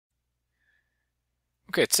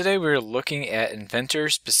Okay, today we're looking at Inventor.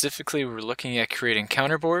 Specifically, we're looking at creating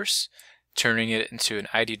counterbores, turning it into an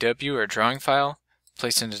IDW or drawing file,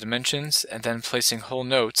 placing the dimensions, and then placing whole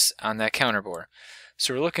notes on that counterbore.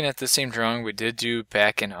 So we're looking at the same drawing we did do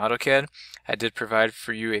back in AutoCAD. I did provide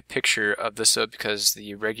for you a picture of this because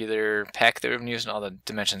the regular pack that we've been using, all the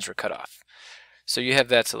dimensions were cut off. So you have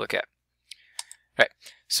that to look at. Alright,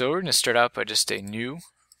 so we're going to start out by just a new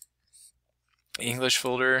English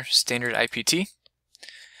folder, standard IPT.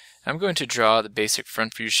 I'm going to draw the basic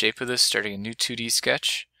front view shape of this, starting a new 2D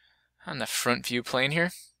sketch on the front view plane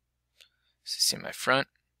here. So you see my front.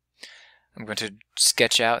 I'm going to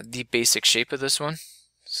sketch out the basic shape of this one.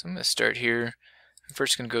 So I'm going to start here. I'm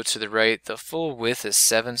first going to go to the right. The full width is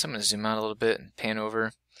 7, so I'm going to zoom out a little bit and pan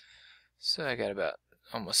over. So I got about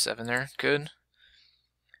almost 7 there. Good.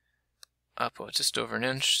 Up just over an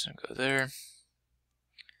inch. So go there.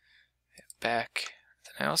 Back.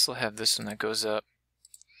 Then I also have this one that goes up.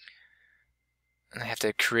 And I have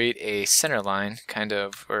to create a center line, kind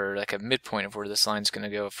of, or like a midpoint of where this line is going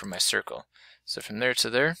to go for my circle. So from there to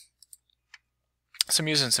there. So I'm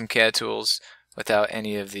using some CAD tools without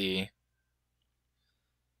any of the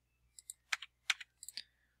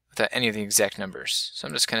exact numbers. So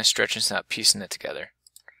I'm just kind of stretching this out, piecing it together.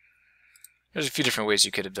 There's a few different ways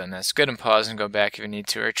you could have done this. Go ahead and pause and go back if you need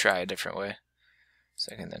to, or try a different way.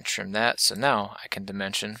 So I can then trim that. So now I can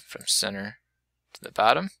dimension from center to the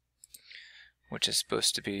bottom, which is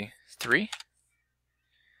supposed to be 3.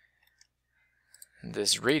 And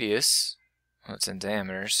this radius, well, it's in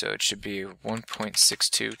diameter, so it should be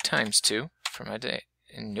 1.62 times 2 for my day.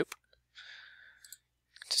 And nope.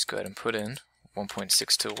 Just go ahead and put in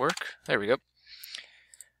 1.62 work. There we go.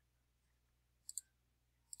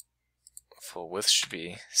 Full width should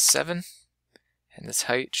be 7, and this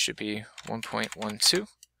height should be 1.12.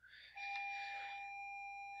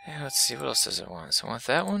 And let's see, what else does it want? So I want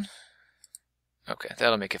that one. Okay,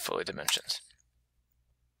 that'll make it fully dimensioned.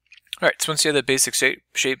 Alright, so once you have that basic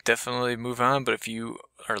shape, definitely move on, but if you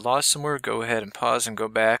are lost somewhere, go ahead and pause and go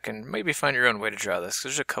back and maybe find your own way to draw this.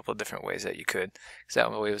 There's a couple of different ways that you could, because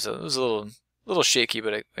that way was a little shaky,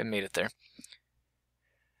 but I made it there.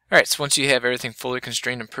 Alright, so once you have everything fully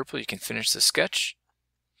constrained in purple, you can finish the sketch.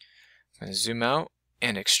 I'm going to zoom out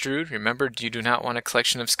and extrude. Remember, you do not want a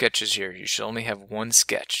collection of sketches here. You should only have one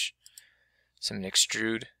sketch. So I'm going to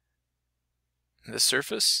extrude the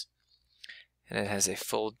surface, and it has a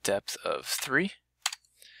full depth of 3.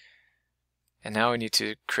 And now I need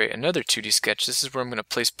to create another 2D sketch. This is where I'm going to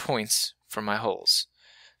place points for my holes.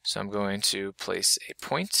 So I'm going to place a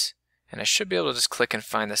point, and I should be able to just click and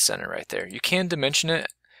find the center right there. You can dimension it.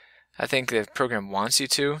 I think the program wants you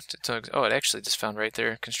to oh, it actually just found right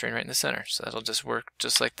there, constrained right in the center. So that'll just work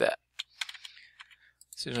just like that.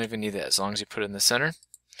 So you don't even need that as long as you put it in the center.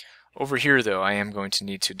 Over here, though, I am going to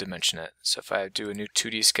need to dimension it. So if I do a new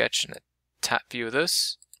 2D sketch in the top view of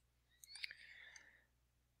this,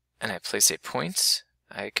 and I place a point,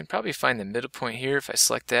 I can probably find the middle point here if I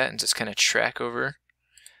select that and just kind of track over.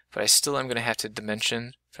 But I still am going to have to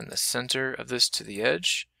dimension from the center of this to the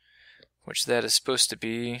edge, which that is supposed to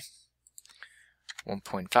be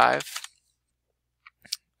 1.5.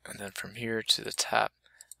 And then from here to the top,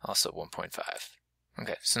 also 1.5.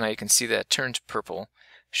 Okay, so now you can see that it turned purple,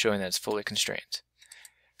 showing that it's fully constrained.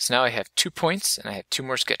 So now I have 2 points, and I have 2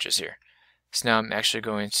 more sketches here. So now I'm actually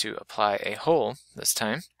going to apply a hole, this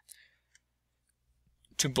time,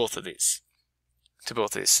 to both of these.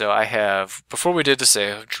 So I have, before we did just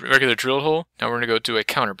a regular drill hole, now we're going to go do a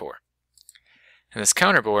counterbore. And this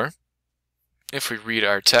counterbore, if we read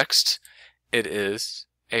our text, it is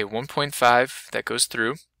a 1.5 that goes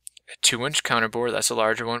through, a 2-inch counterbore, that's a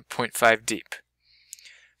larger one, 0.5 deep.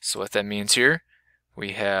 So what that means here,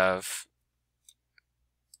 we have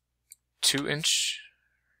 2-inch,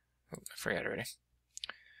 I forgot already,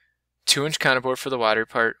 2-inch counterbore for the wider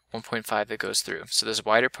part, 1.5 that goes through. So this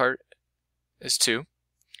wider part is 2.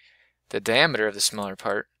 The diameter of the smaller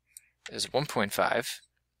part is 1.5.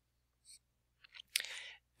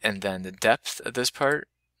 And then the depth of this part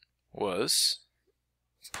was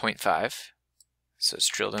 0.5. So it's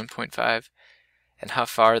drilled in 0.5. And how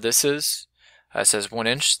far this is, it says 1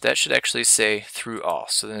 inch. That should actually say through all.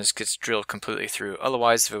 So then this gets drilled completely through.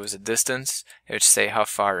 Otherwise, if it was a distance, it would say how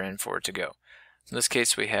far in for it to go. In this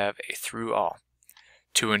case, we have a through all.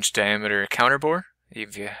 2-inch diameter counterbore.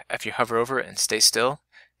 If you hover over it and stay still,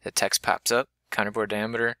 the text pops up. Counterbore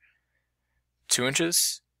diameter 2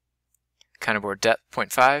 inches. Counterbore depth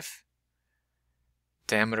 0.5.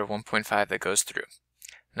 Diameter 1.5 that goes through.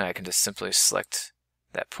 Now I can just simply select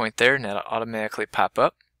that point there, and that'll automatically pop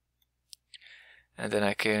up. And then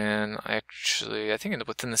I can actually, I think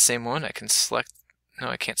within the same one, I can select No,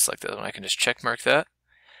 I can't select that one. I can just check mark that,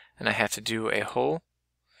 and I have to do a hole.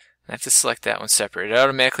 I have to select that one separate. It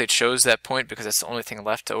automatically shows that point because that's the only thing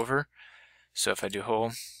left over. So if I do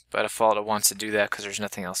hole, by default it wants to do that because there's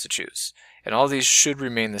nothing else to choose. And all these should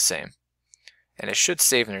remain the same. And it should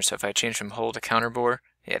save in there. So if I change from hole to counterbore,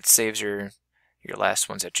 yeah, it saves your last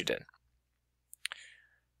ones that you did.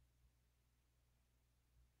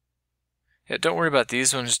 Yeah, don't worry about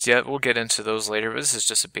these ones yet. We'll get into those later, but this is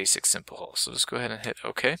just a basic simple hole. So just go ahead and hit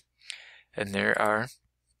OK. And there are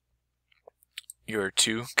your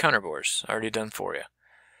 2 counterbores already done for you.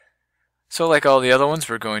 So like all the other ones,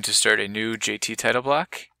 we're going to start a new JT title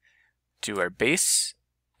block, do our base,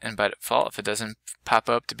 and by default, if it doesn't pop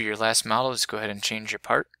up to be your last model, just go ahead and change your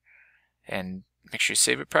part and make sure you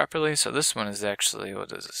save it properly. So this one is actually,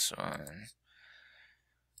 what is this one?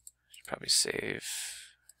 Should probably save.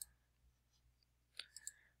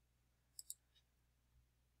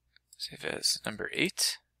 Save as number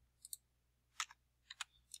 8.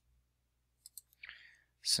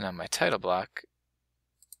 So now my title block,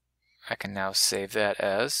 I can now save that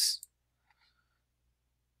as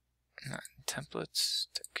not templates,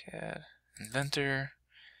 TechCADD, Inventor.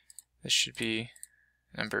 This should be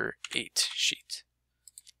number 8 sheet.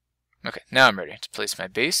 Okay, now I'm ready to place my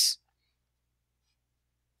base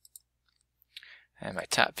and my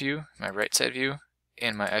top view, my right side view,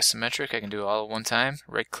 and my isometric. I can do it all at one time.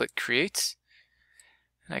 Right click create,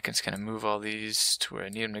 and I can just kind of move all these to where I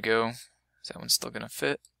need them to go. Is that one still going to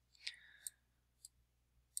fit?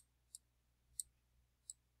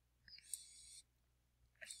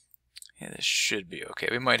 Yeah, this should be okay.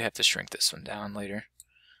 We might have to shrink this one down later.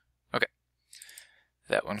 Okay.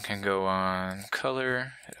 That one can go on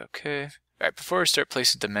color. Hit OK. Alright, before I start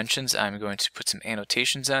placing dimensions, I'm going to put some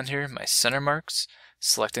annotations on here. My center marks,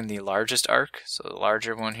 selecting the largest arc, so the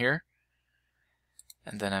larger one here.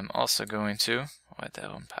 And then I'm also going to, why'd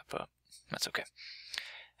that one pop up? That's okay.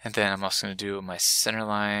 And then I'm also going to do my center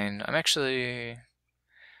line. Let's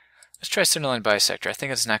try center line bisector. I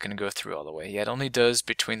think it's not going to go through all the way. Yeah, it only does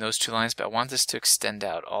between those 2 lines, but I want this to extend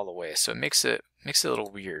out all the way. So it makes it a little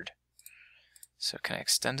weird. So can I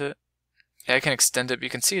extend it? Yeah, I can extend it, but you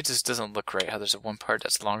can see it just doesn't look right, how there's one part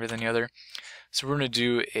that's longer than the other. So we're going to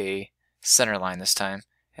do a center line this time.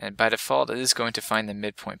 And by default, it is going to find the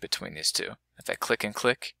midpoint between these 2. If I click and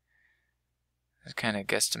click, I kind of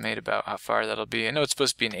guesstimate about how far that'll be. I know it's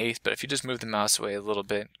supposed to be 1/8, but if you just move the mouse away a little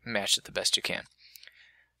bit, match it the best you can.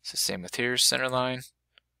 So same with here, center line.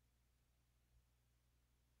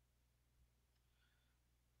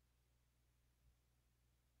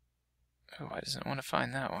 Oh, why doesn't it want to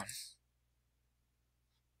find that one?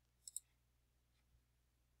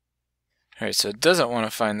 Alright, so it doesn't want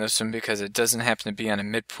to find this one because it doesn't happen to be on a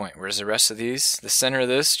midpoint, whereas the rest of these, the center of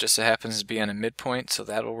this just so happens to be on a midpoint, so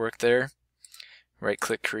that'll work there. Right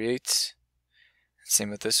click create. Same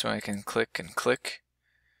with this one, I can click and click.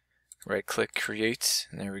 Right click create,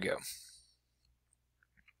 and there we go.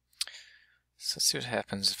 So let's see what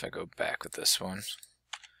happens if I go back with this one.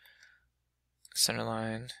 Center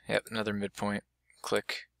line, yep, another midpoint.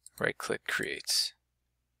 Click, right click create.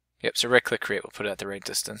 Yep, so right click create will put it at the right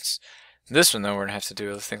distance. This one though, we're going to have to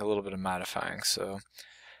do, I think, a little bit of modifying. So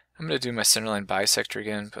I'm going to do my centerline bisector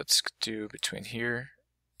again, but let's do between here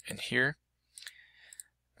and here.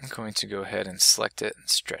 I'm going to go ahead and select it and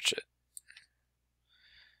stretch it.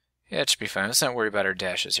 Yeah, it should be fine. Let's not worry about our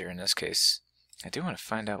dashes here in this case. I do want to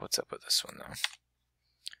find out what's up with this one though.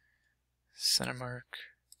 Center mark.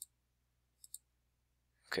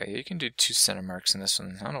 Okay, you can do 2 center marks in this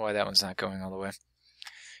one. I don't know why that one's not going all the way.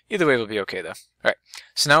 Either way, it'll be okay though. Alright,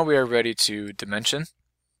 so now we are ready to dimension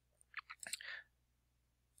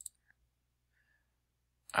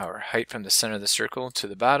our height from the center of the circle to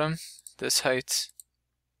the bottom. This height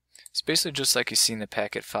is basically just like you see in the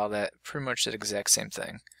packet file, that pretty much the exact same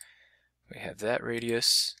thing. We have that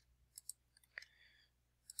radius.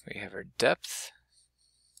 We have our depth.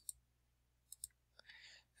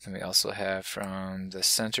 And we also have from the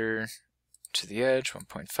center to the edge,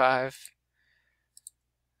 1.5.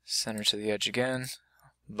 Center to the edge again.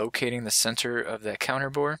 Locating the center of that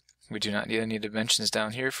counterbore. We do not need any dimensions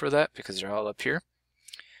down here for that because they're all up here.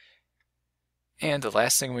 And the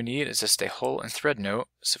last thing we need is just a hole and thread note.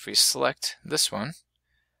 So if we select this one,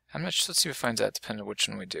 I'm not sure, let's see if it finds out depending on which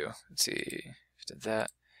one we do. Let's see if it did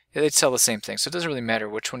that. Yeah, they tell the same thing, so it doesn't really matter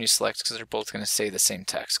which one you select because they're both going to say the same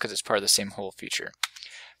text because it's part of the same hole feature.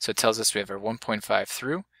 So it tells us we have our 1.5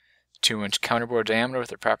 through, 2-inch counterbore diameter with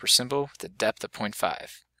the proper symbol with a depth of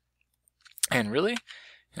 0.5. And really,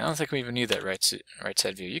 I don't think we even need that right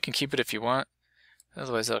side view. You can keep it if you want,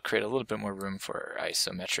 otherwise that'll create a little bit more room for our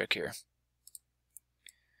isometric here.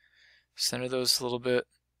 Center those a little bit.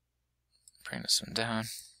 Bring this one down.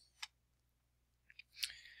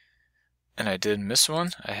 And I did miss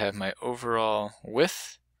one. I have my overall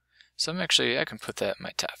width. So I can put that in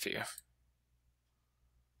my top view.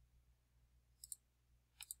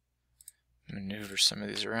 Maneuver some of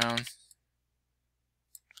these around.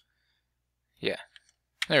 Yeah,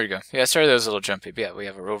 there we go. Yeah, sorry that was a little jumpy, but yeah, we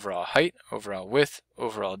have our overall height, overall width,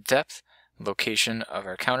 overall depth, location of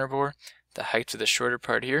our counterbore, the height of the shorter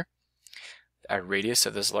part here, our radius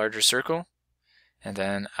of this larger circle, and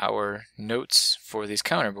then our notes for these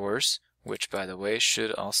counterbores, which by the way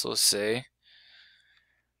should also say,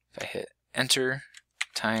 if I hit enter,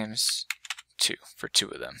 times 2 for 2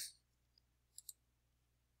 of them.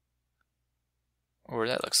 Or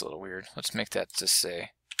that looks a little weird. Let's make that just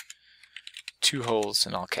say 2 holes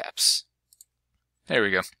in all caps. There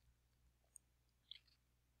we go.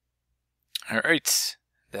 Alright,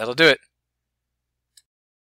 that'll do it.